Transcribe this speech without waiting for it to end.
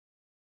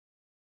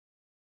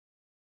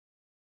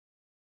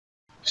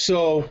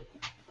So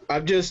I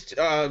just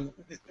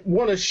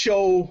want to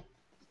show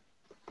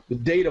the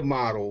data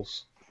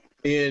models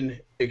in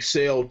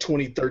Excel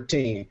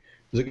 2013.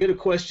 Because I get a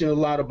question a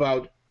lot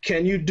about,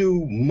 can you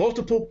do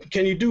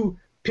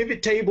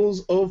pivot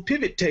tables of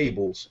pivot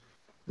tables?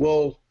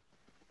 Well,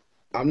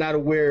 I'm not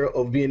aware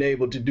of being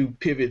able to do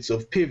pivots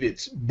of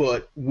pivots,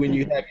 but when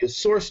you have your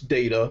source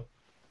data,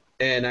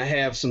 and I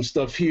have some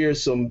stuff here,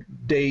 some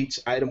dates,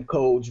 item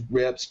codes,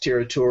 reps,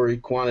 territory,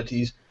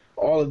 quantities,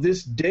 all of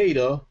this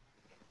data.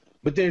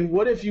 But then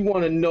what if you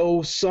want to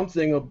know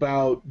something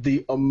about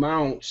the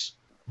amounts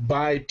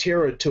by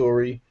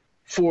territory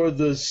for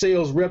the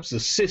sales rep's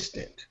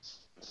assistant?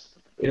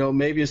 You know,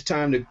 maybe it's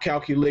time to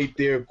calculate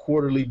their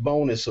quarterly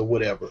bonus or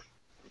whatever.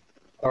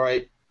 All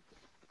right.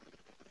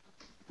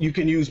 You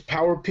can use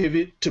Power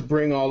Pivot to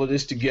bring all of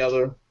this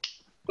together,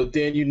 but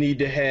then you need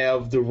to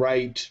have the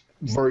right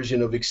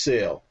version of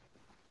Excel.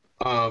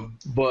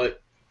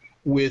 But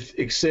with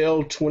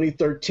Excel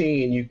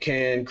 2013, you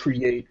can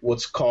create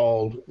what's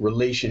called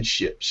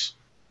relationships.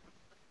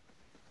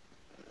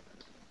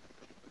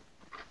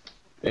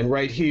 And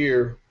right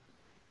here,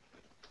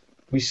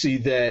 we see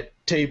that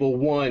table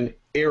 1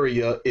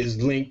 area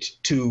is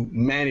linked to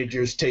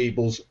managers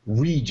tables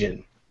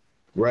region,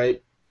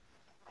 right?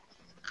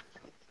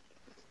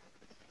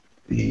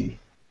 I'm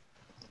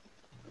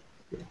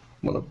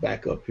going to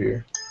back up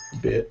here a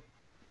bit.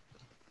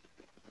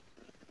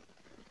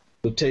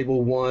 The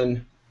table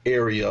 1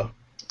 area,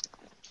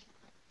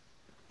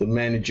 the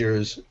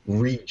manager's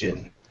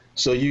region.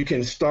 So you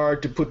can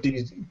start to put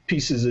these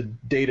pieces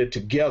of data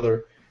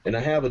together, and I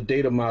have a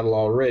data model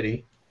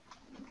already.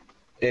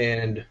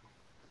 And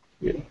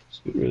yeah,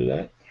 let's get rid of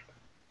that.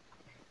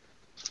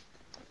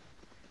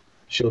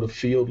 Show the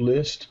field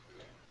list.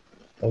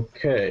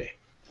 Okay.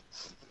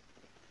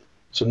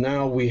 So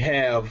now we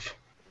have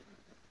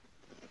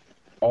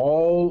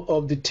all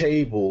of the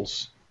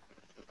tables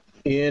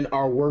in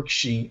our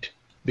worksheet.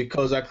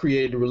 Because I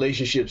created the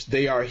relationships,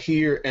 they are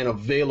here and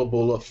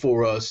available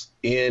for us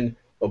in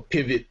a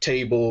pivot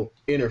table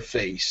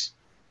interface.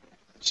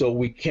 So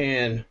we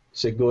can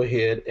say, go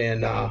ahead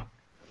and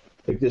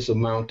take this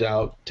amount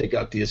out, take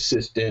out the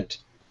assistant,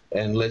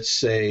 and let's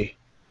say,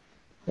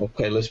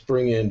 okay, let's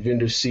bring in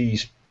vendor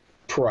C's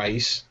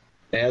price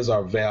as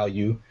our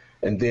value,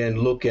 and then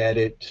look at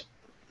it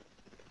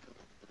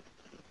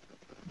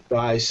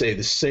by, say,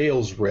 the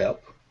sales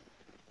rep,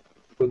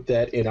 put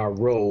that in our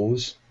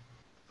rows,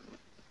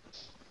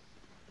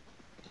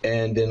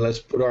 and then let's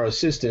put our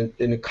assistant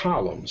in the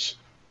columns.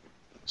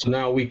 So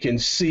now we can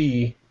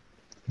see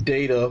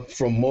data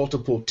from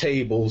multiple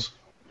tables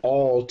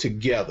all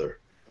together.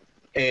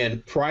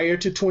 And prior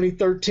to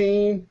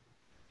 2013,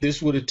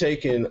 this would have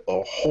taken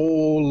a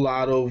whole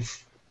lot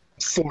of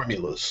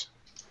formulas,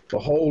 a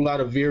whole lot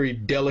of very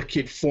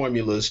delicate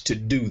formulas to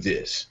do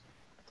this.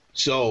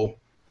 So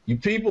you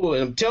people,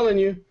 and I'm telling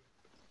you,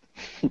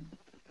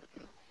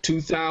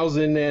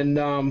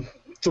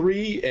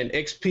 2003 and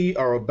XP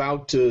are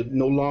about to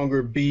no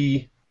longer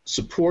be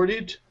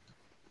supported.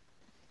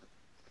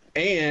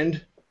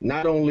 And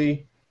not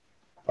only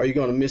are you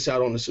going to miss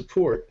out on the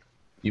support,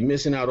 you're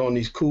missing out on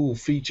these cool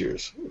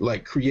features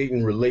like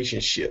creating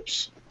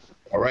relationships.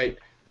 All right,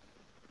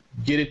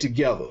 get it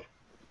together.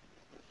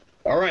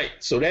 All right,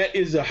 so that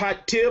is a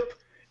hot tip,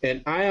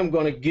 and I am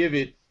going to give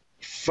it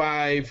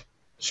 5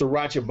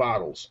 sriracha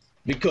bottles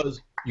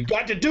because you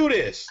got to do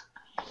this.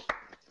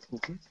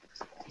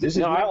 This is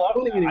no, I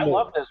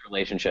love those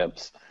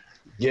relationships.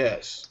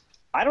 Yes.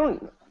 I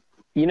don't,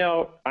 you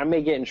know, I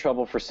may get in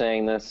trouble for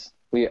saying this.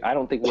 I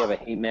don't think we have a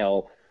hate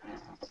mail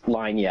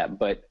line yet,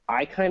 but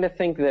I kind of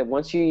think that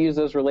once you use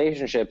those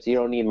relationships, you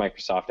don't need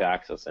Microsoft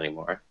Access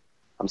anymore.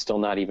 I'm still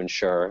not even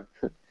sure.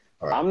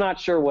 Right. I'm not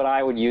sure what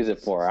I would use it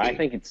for. I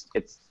think it's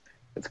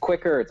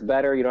quicker, it's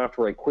better. You don't have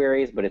to write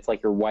queries, but it's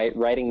like you're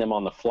writing them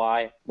on the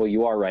fly. Well,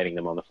 you are writing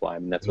them on the fly. I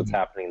mean, that's what's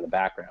happening in the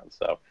background.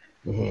 So.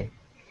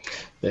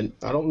 And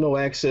I don't know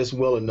Access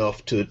well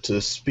enough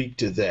to speak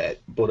to that,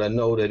 but I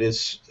know that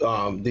it's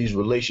these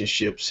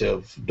relationships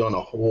have done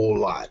a whole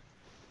lot.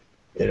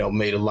 You know,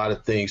 made a lot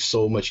of things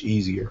so much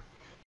easier.